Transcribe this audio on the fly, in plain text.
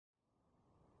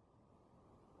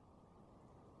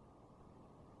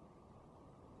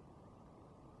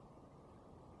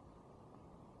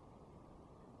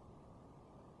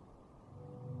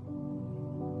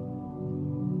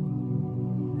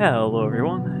Hello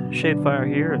everyone,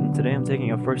 Shadefire here, and today I'm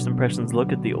taking a first impressions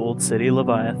look at the old city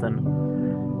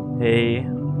Leviathan. A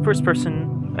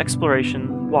first-person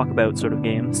exploration, walkabout sort of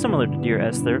game, similar to Dear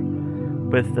Esther,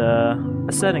 with a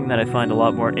setting that I find a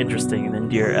lot more interesting than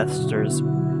Dear Esther's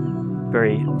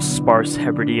very sparse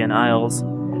Hebridean Isles,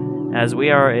 as we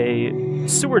are a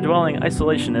sewer-dwelling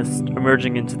isolationist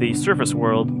emerging into the surface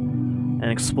world and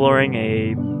exploring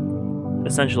a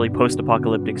essentially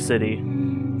post-apocalyptic city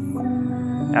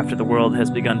after the world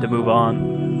has begun to move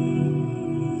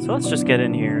on. So let's just get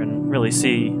in here and really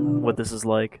see what this is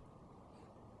like.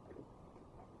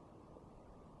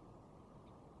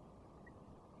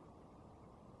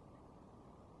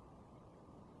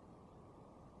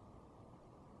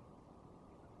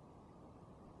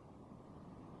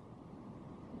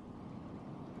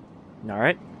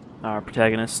 Alright, our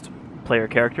protagonist player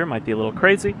character might be a little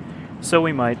crazy, so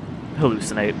we might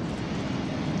hallucinate.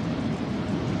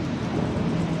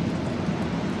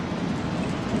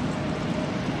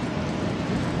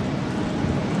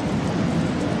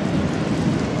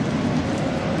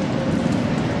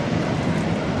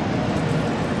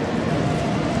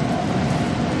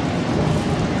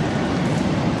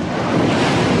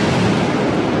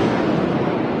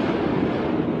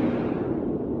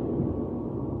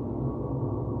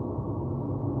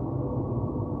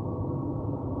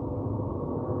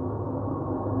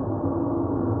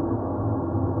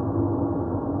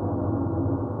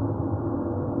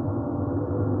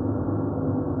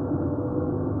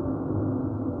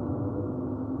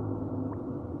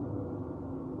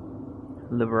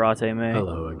 Liberate me.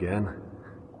 Hello again.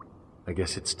 I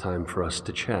guess it's time for us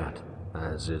to chat,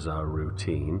 as is our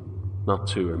routine. Not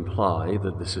to imply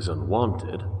that this is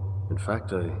unwanted. In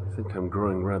fact, I think I'm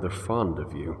growing rather fond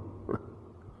of you.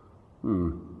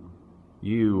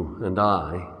 You and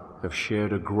I have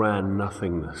shared a grand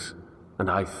nothingness, and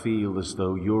I feel as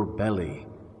though your belly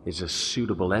is a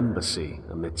suitable embassy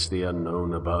amidst the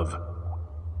unknown above.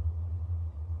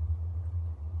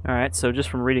 Alright, so just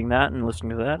from reading that and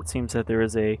listening to that, it seems that there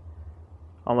is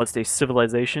almost a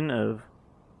civilization of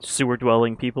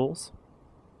sewer-dwelling peoples,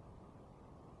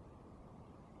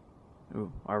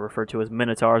 who are referred to as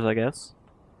minotaurs, I guess,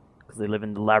 because they live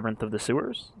in the labyrinth of the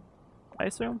sewers, I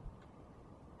assume.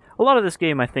 A lot of this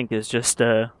game, I think, is just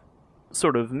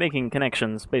sort of making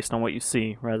connections based on what you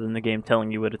see, rather than the game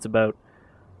telling you what it's about.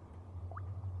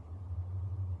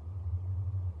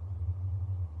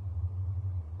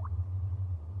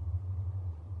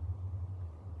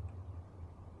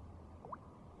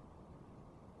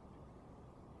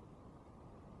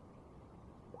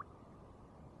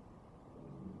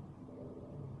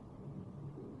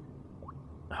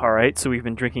 Alright, so we've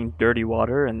been drinking dirty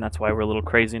water, and that's why we're a little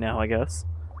crazy now, I guess.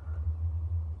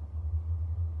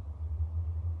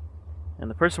 And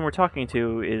the person we're talking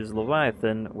to is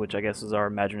Leviathan, which I guess is our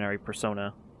imaginary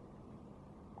persona.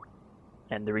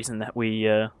 And the reason that we,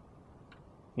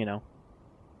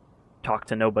 talk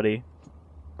to nobody.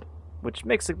 Which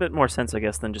makes a bit more sense, I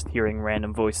guess, than just hearing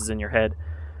random voices in your head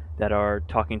that are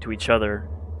talking to each other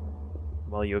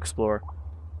while you explore.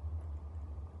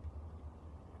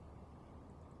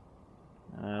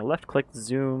 Left click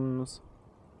zooms.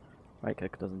 Right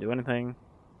click doesn't do anything.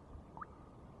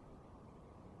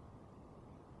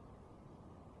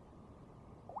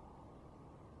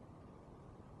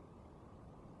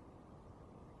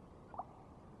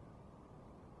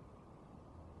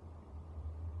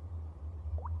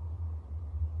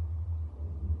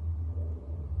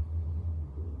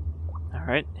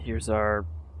 Alright, here's our...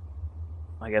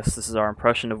 I guess this is our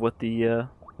impression of what the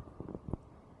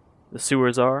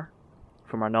sewers are,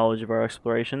 from our knowledge of our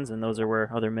explorations, and those are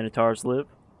where other minotaurs live.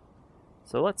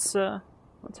 So let's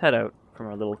head out from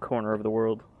our little corner of the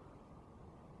world.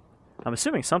 I'm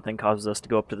assuming something causes us to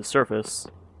go up to the surface.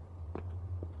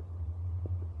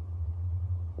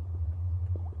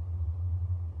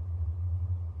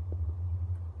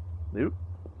 Oop.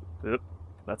 Oop.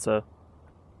 That's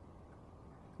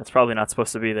probably not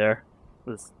supposed to be there.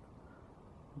 This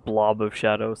blob of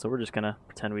shadow, so we're just gonna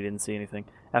pretend we didn't see anything.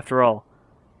 After all,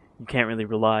 you can't really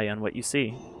rely on what you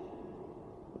see.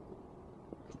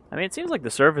 I mean, it seems like the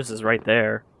surface is right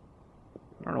there.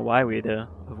 I don't know why we'd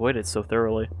avoid it so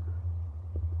thoroughly.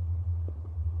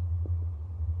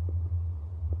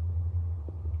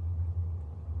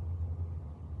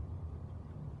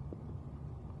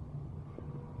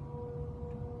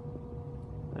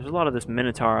 There's a lot of this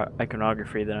Minotaur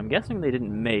iconography that I'm guessing they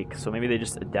didn't make, so maybe they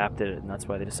just adapted it, and that's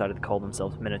why they decided to call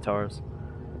themselves Minotaurs.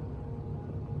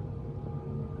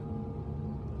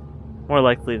 More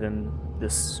likely than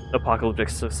this apocalyptic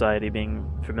society being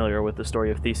familiar with the story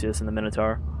of Theseus and the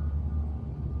Minotaur.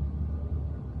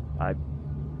 I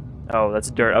Oh,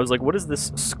 that's dirt. I was like, what is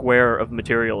this square of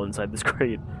material inside this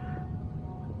crate?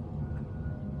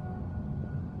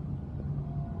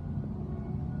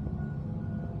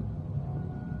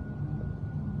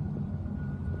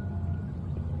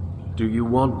 Do you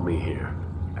want me here?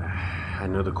 I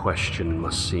know the question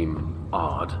must seem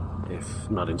odd, if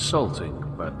not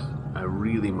insulting, but I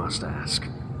really must ask.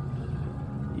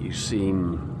 You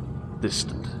seem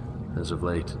distant as of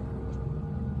late.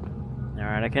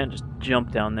 Alright, I can't just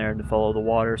jump down there to follow the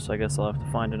water, so I guess I'll have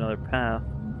to find another path.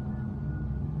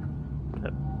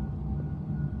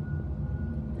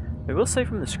 I will say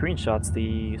from the screenshots,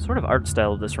 the sort of art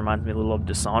style of this reminds me a little of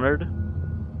Dishonored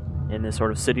in this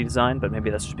sort of city design, but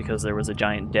maybe that's just because there was a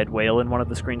giant dead whale in one of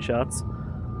the screenshots.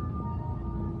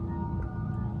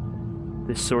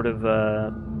 This sort of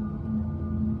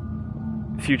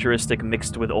futuristic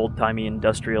mixed with old-timey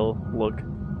industrial look.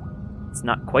 It's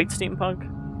not quite steampunk.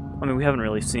 I mean, we haven't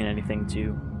really seen anything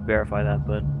to verify that,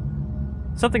 but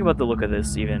something about the look of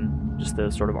this, even just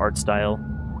the sort of art style,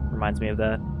 reminds me of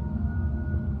that.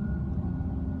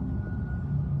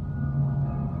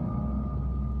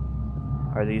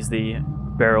 Are these the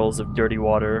barrels of dirty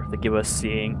water that give us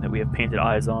seeing that we have painted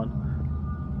eyes on?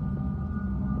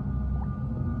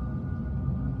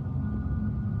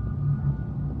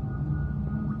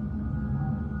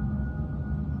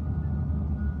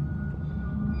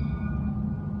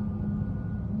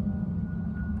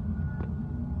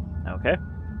 Okay.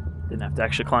 Didn't have to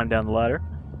actually climb down the ladder.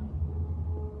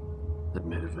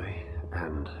 Admittedly,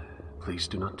 and please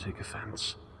do not take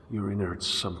offense, your innards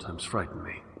sometimes frighten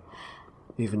me.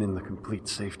 Even in the complete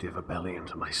safety of a belly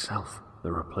unto myself,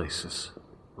 there are places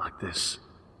like this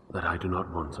that I do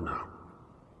not want to know.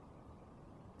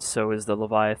 So is the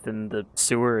Leviathan the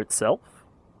sewer itself?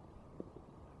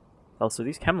 Also,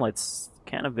 these chemlights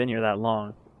can't have been here that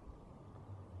long.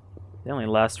 They only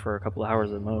last for a couple of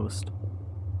hours at most.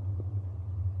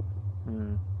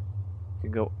 We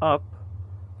could go up,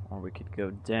 or we could go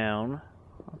down.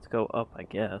 Let's go up, I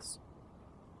guess.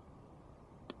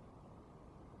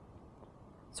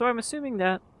 So I'm assuming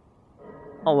that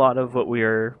a lot of what we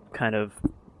are kind of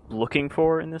looking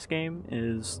for in this game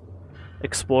is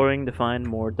exploring to find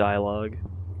more dialogue,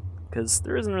 because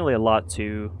there isn't really a lot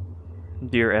to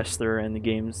Dear Esther and the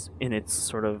games in its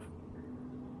sort of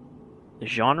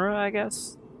genre, I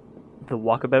guess? The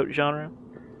walkabout genre?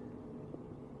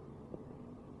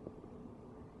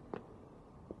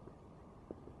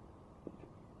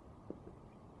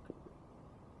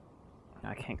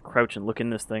 I can't crouch and look in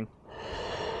this thing.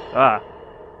 Ah.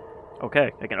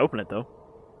 Okay, I can open it though.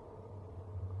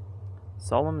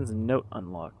 Solomon's note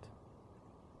unlocked.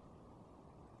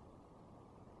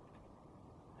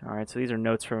 Alright, so these are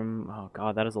notes from... Oh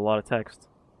god, that is a lot of text.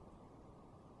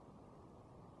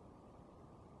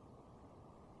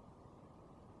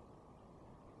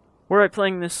 Were I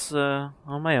playing this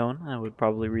on my own, I would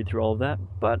probably read through all of that,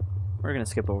 but we're going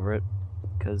to skip over it,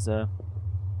 because,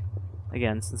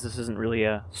 again, since this isn't really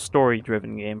a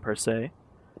story-driven game per se,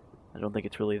 I don't think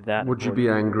it's really that Would you important. be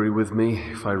angry with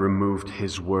me if I removed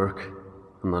his work?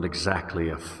 I'm not exactly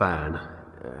a fan.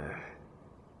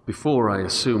 Before I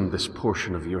assumed this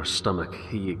portion of your stomach,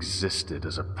 he existed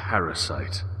as a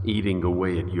parasite, eating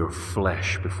away at your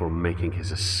flesh before making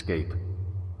his escape.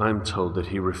 I'm told that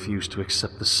he refused to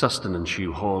accept the sustenance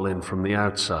you haul in from the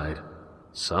outside.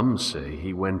 Some say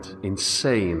he went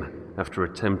insane after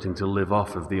attempting to live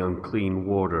off of the unclean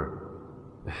water.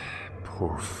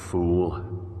 Poor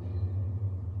fool.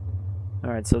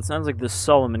 Alright, so it sounds like this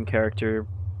Solomon character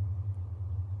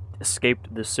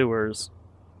escaped the sewers,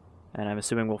 and I'm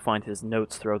assuming we'll find his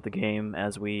notes throughout the game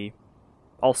as we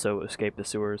also escape the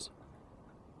sewers.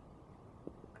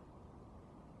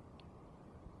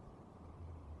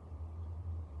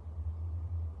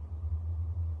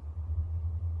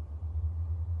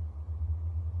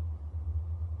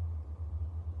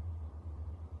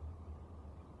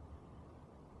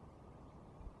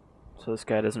 So this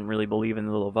guy doesn't really believe in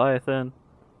the Leviathan.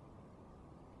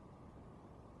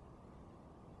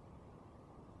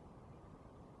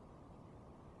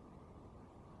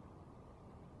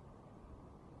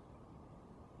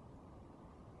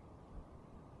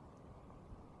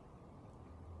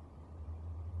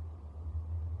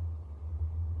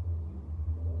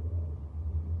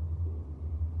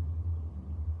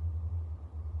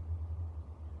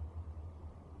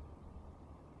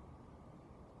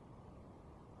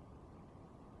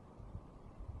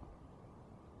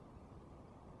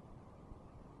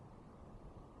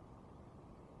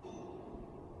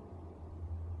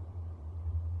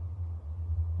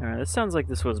 Alright, this sounds like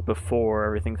this was before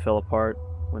everything fell apart,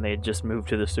 when they had just moved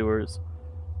to the sewers.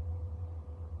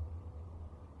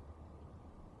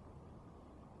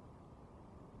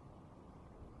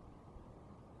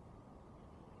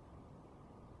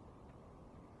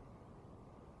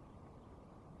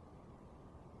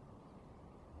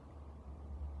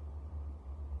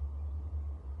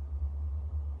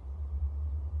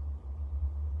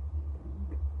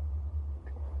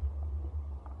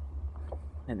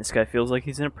 And this guy feels like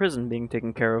he's in a prison being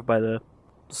taken care of by the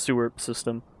sewer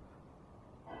system.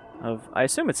 I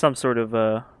assume it's some sort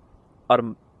of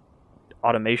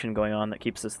automation going on that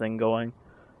keeps this thing going.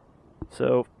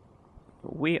 So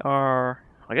we are,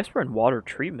 I guess we're in water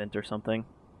treatment or something.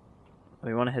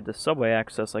 We want to head to subway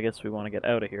access. I guess we want to get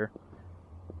out of here.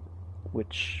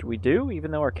 Which we do,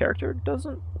 even though our character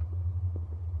doesn't.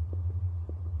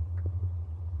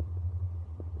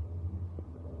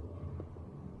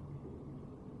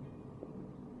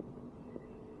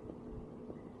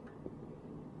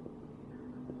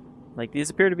 Like,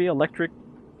 these appear to be electric,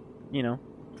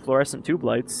 fluorescent tube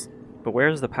lights, but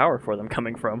where's the power for them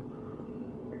coming from?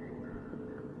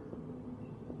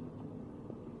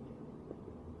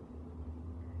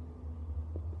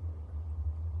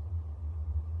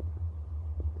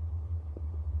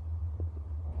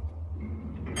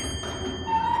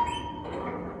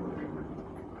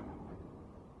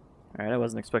 Alright, I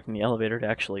wasn't expecting the elevator to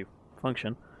actually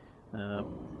function.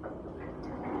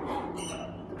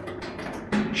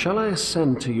 Shall I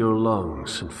ascend to your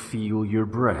lungs and feel your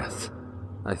breath?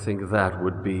 I think that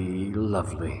would be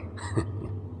lovely.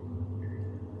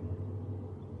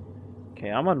 Okay,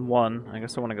 I'm on 1. I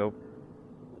guess I want to go...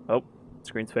 Oh,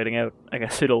 screen's fading out. I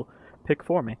guess it'll pick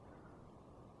for me.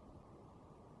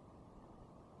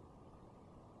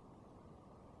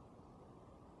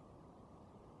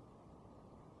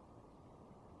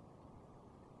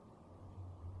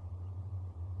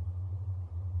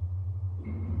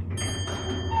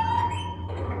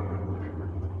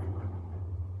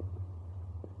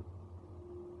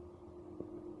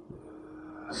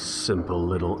 Simple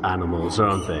little animals,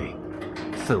 aren't they?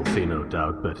 Filthy, no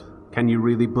doubt, but can you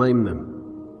really blame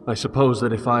them? I suppose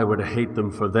that if I were to hate them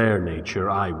for their nature,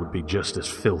 I would be just as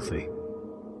filthy.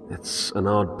 It's an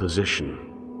odd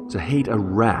position. To hate a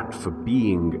rat for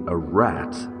being a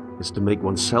rat is to make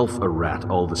oneself a rat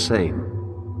all the same.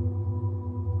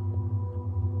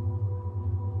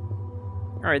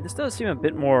 Alright, this does seem a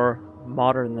bit more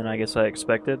modern than I guess I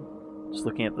expected. Just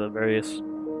looking at the various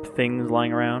things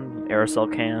lying around.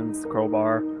 Aerosol cans,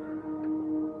 crowbar,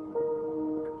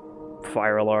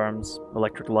 fire alarms,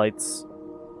 electric lights.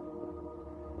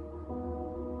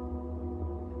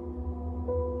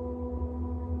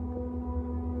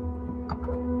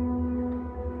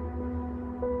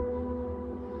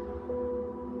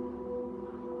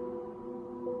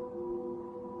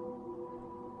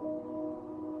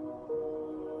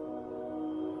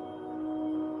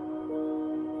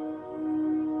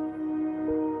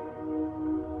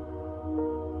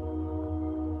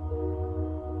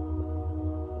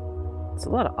 There's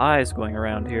a lot of eyes going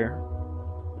around here.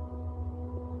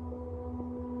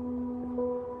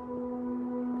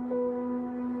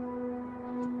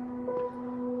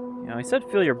 I said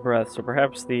feel your breath, so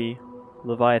perhaps the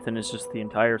Leviathan is just the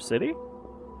entire city?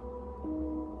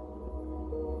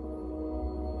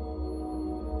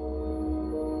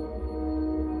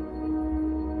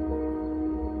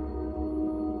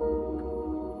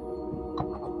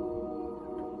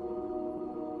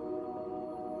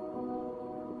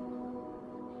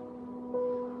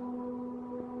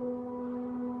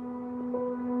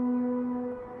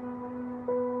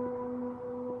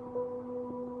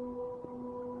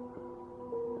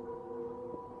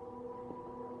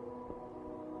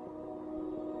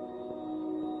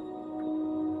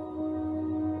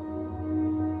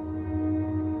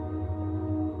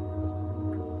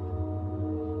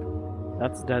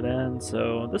 That's dead end,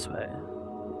 so this way.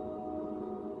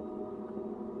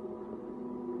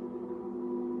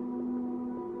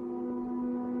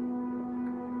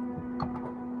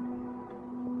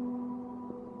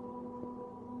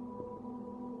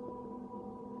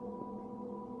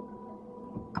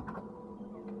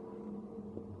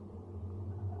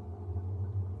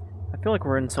 I feel like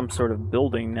we're in some sort of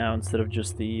building now instead of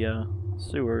just the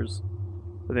sewers.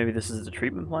 But maybe this is the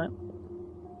treatment plant?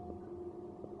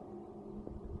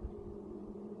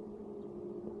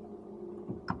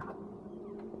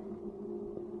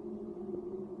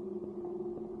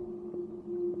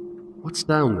 What's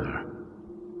down there?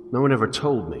 No one ever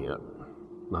told me.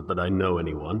 Not that I know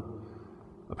anyone.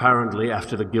 Apparently,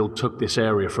 after the Guild took this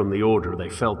area from the Order, they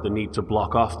felt the need to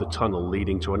block off the tunnel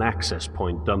leading to an access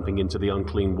point dumping into the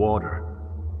unclean water.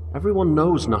 Everyone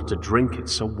knows not to drink it,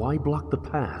 so why block the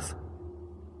path?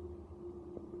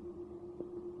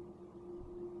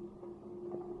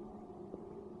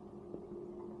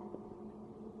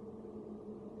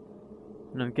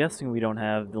 And I'm guessing we don't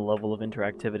have the level of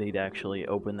interactivity to actually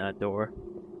open that door.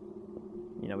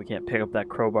 We can't pick up that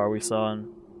crowbar we saw and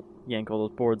yank all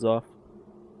those boards off.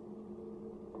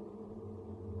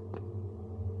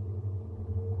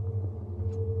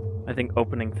 I think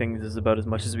opening things is about as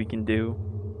much as we can do.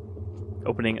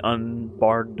 Opening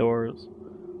unbarred doors.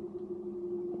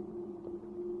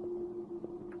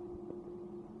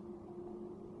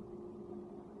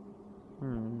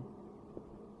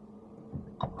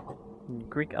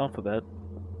 Greek alphabet.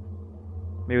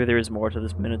 Maybe there is more to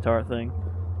this Minotaur thing.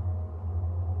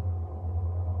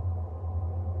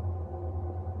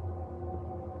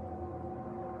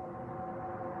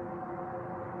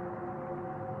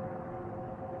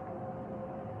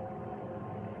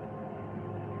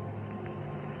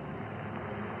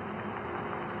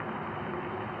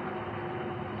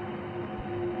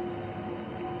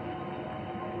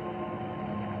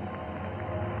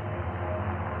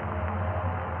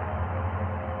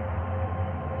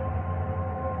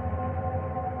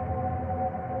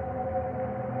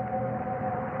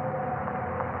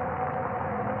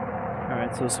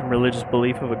 Alright, so some religious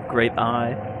belief of a great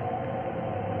eye.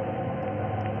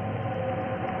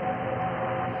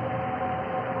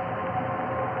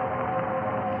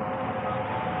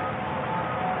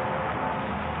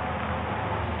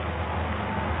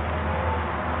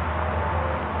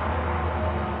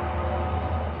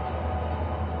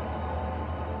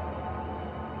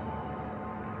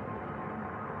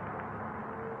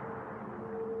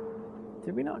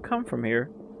 Did we not come from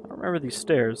here? I don't remember these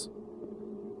stairs.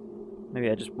 Maybe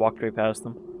I just walked right past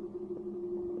them.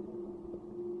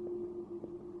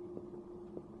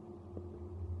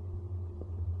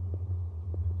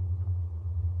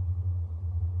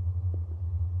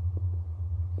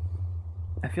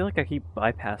 I feel like I keep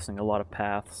bypassing a lot of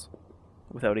paths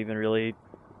without even really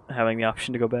having the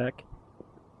option to go back.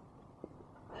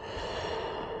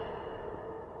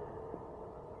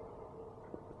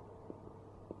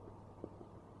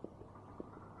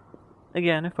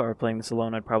 Again, if I were playing this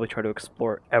alone, I'd probably try to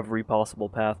explore every possible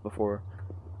path before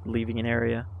leaving an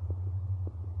area.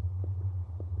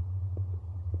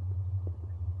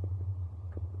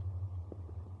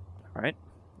 Alright,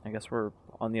 I guess we're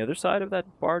on the other side of that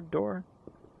barred door.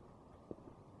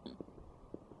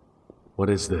 What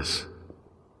is this?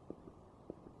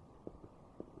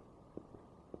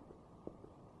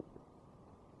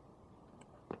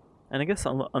 And I guess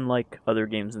unlike other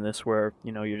games in this where,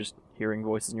 you know, you're just hearing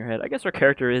voices in your head, I guess our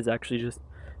character is actually just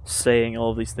saying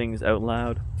all of these things out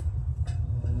loud.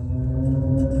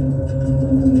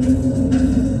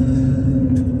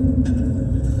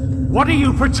 What are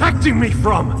you protecting me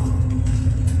from?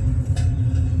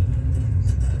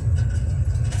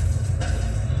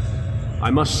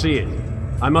 I must see it.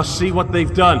 I must see what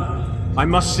they've done. I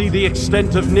must see the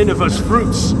extent of Nineveh's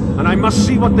fruits, and I must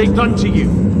see what they've done to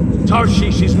you.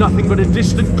 Tarshish is nothing but a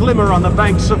distant glimmer on the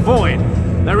banks of void.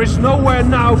 There is nowhere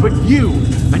now but you,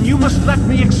 and you must let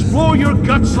me explore your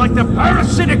guts like the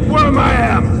parasitic worm I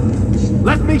am.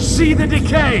 Let me see the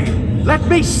decay. Let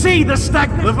me see the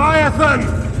stagnant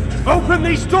Leviathan. Open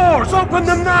these doors. Open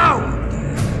them now.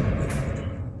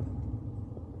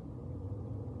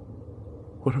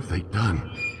 What have they done?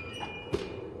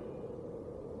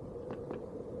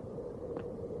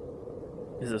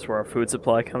 Is this where our food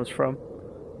supply comes from?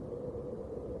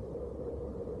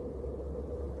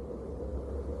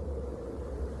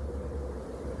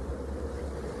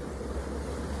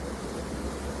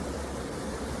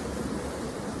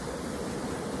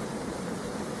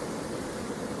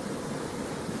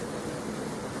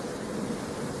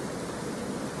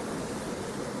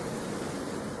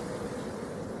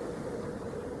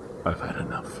 I've had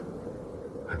enough.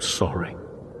 I'm sorry.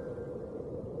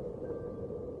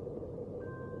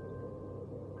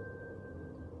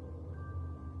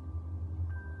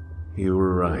 You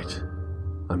were right.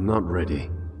 I'm not ready.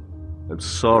 I'm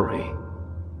sorry.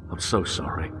 I'm so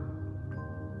sorry.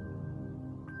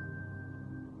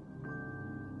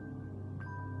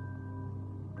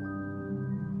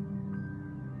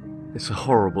 It's a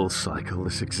horrible cycle,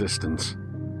 this existence.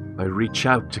 I reach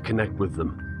out to connect with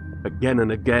them. Again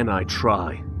and again I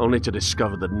try, only to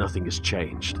discover that nothing has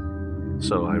changed.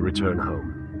 So I return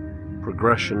home.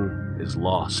 Progression is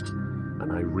lost,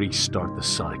 and I restart the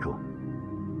cycle.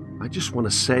 I just want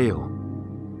to sail.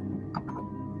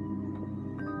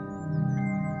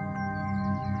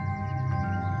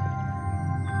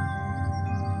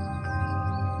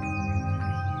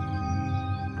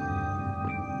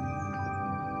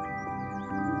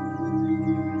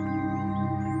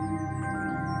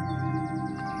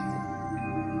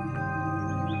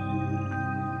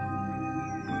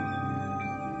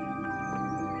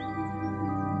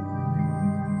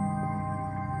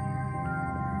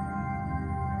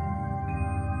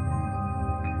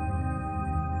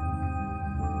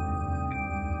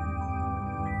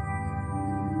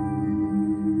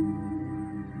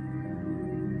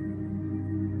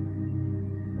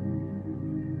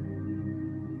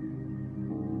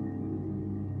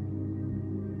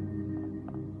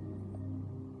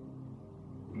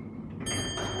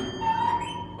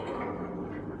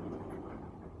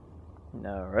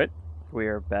 Alright, we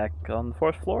are back on the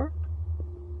 4th floor.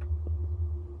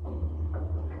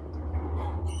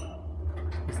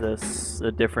 Is this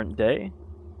a different day?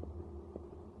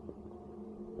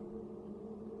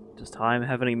 Does time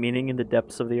have any meaning in the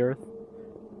depths of the earth?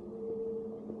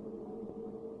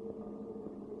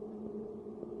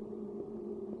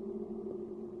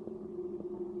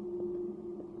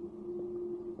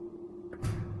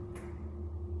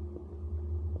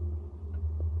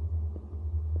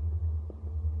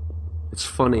 It's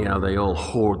funny how they all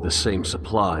hoard the same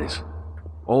supplies.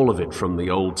 All of it from the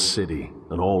old city,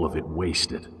 and all of it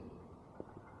wasted.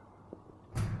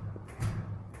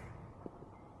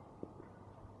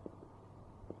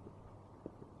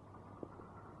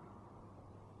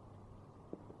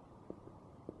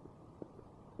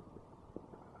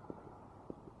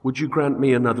 Would you grant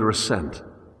me another ascent?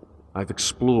 I've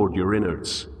explored your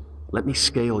innards. Let me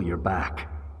scale your back.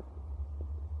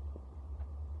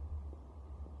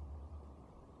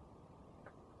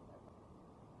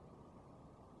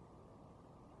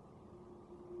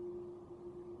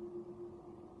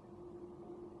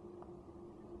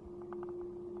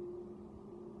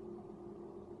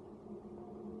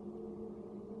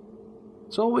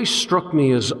 It's always struck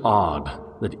me as odd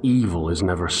that evil is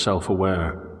never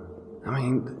self-aware. I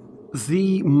mean,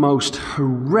 the most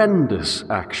horrendous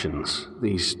actions,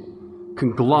 these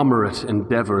conglomerate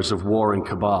endeavors of warring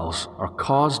cabals, are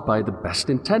caused by the best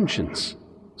intentions.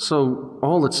 So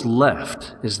all that's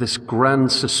left is this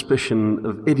grand suspicion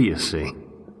of idiocy.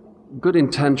 Good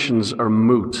intentions are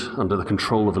moot under the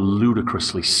control of a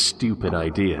ludicrously stupid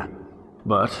idea.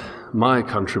 But my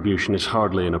contribution is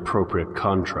hardly an appropriate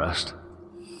contrast.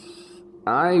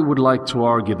 I would like to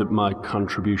argue that my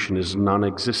contribution is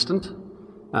non-existent,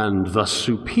 and thus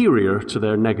superior to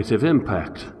their negative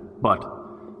impact. But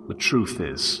the truth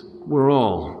is, we're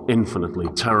all infinitely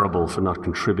terrible for not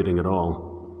contributing at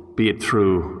all, be it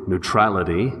through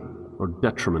neutrality or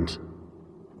detriment.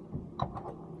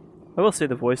 I will say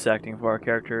the voice acting for our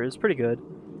character is pretty good,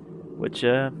 which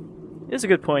is a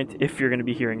good point if you're going to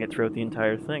be hearing it throughout the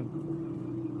entire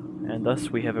thing. And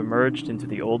thus we have emerged into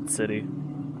the old city.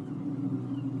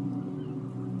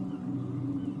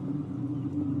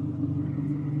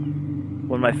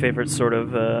 One of my favorite sort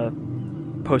of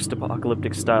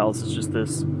post-apocalyptic styles is just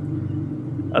this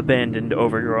abandoned,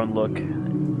 overgrown look,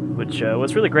 which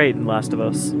was really great in Last of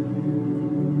Us.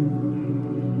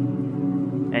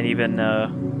 And even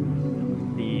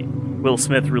the Will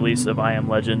Smith release of I Am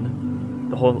Legend,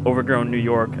 the whole overgrown New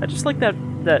York. I just like that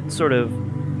sort of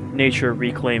nature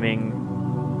reclaiming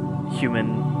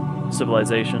human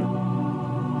civilization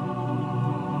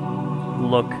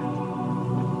look.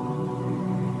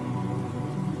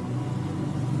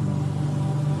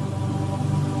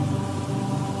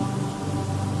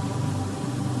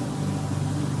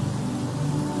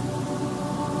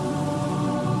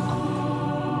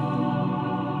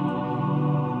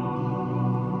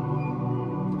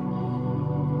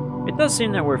 It does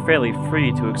seem that we're fairly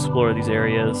free to explore these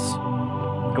areas,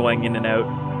 going in and out.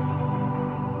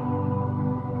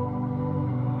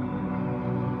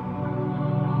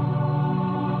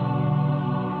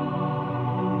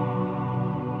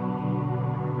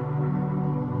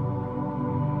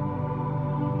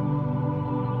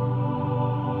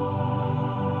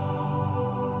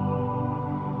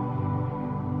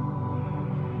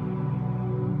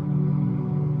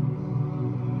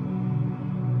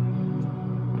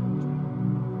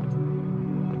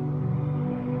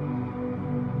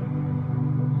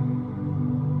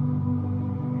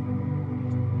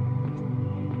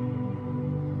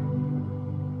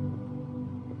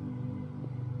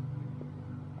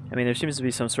 I mean, there seems to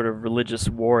be some sort of religious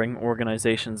warring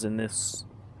organizations in this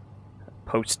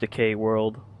post-decay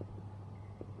world.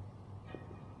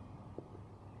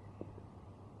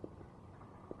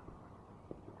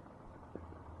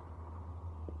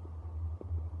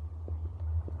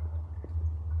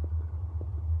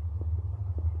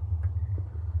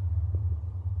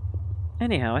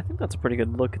 Anyhow, I think that's a pretty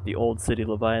good look at the old city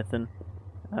Leviathan.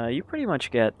 You pretty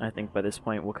much get, I think by this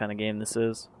point, what kind of game this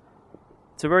is.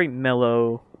 It's a very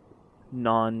mellow,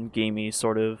 non-gamey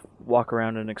sort of walk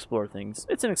around and explore things.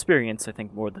 It's an experience, I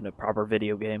think, more than a proper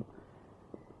video game.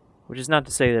 Which is not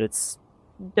to say that it's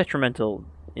detrimental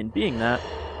in being that,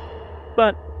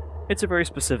 but it's a very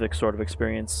specific sort of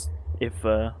experience. If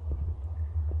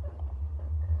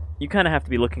you kind of have to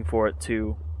be looking for it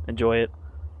to enjoy it,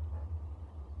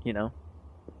 you know.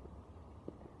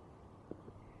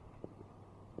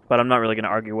 But I'm not really going to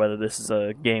argue whether this is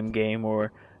a game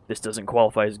or this doesn't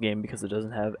qualify as a game because it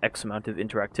doesn't have X amount of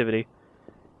interactivity.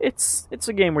 It's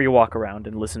a game where you walk around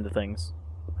and listen to things.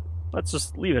 Let's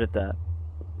just leave it at that.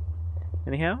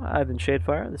 Anyhow, I've been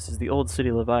Shadefire. This is the Old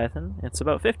City Leviathan. It's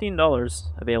about $15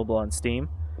 available on Steam,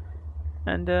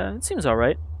 and it seems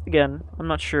alright. Again, I'm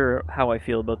not sure how I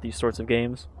feel about these sorts of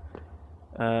games.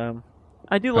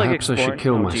 I do like Perhaps exploring. I should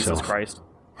kill oh, myself. Jesus Christ.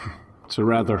 It's a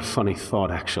rather funny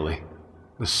thought, actually.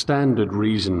 The standard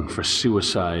reason for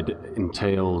suicide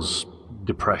entails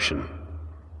depression.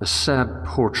 A sad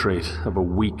portrait of a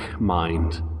weak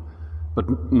mind.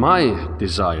 But my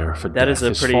desire for That death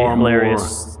is a pretty far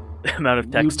hilarious amount of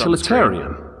more text on the screen.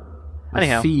 utilitarian.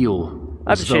 Anyhow, I feel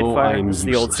I've as been though Shadefire. I'm This is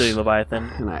the Old useless. City Leviathan.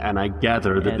 And I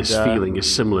gather that this And, feeling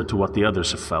is similar to what the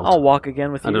others have felt. I'll walk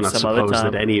again with I do you not some other suppose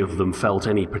time. that any of them felt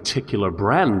any particular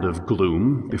brand of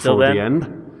gloom Until before then, the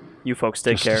end. you folks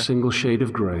take Just care. a single shade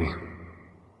of grey.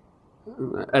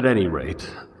 At any rate,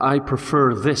 I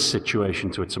prefer this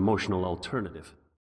situation to its emotional alternative.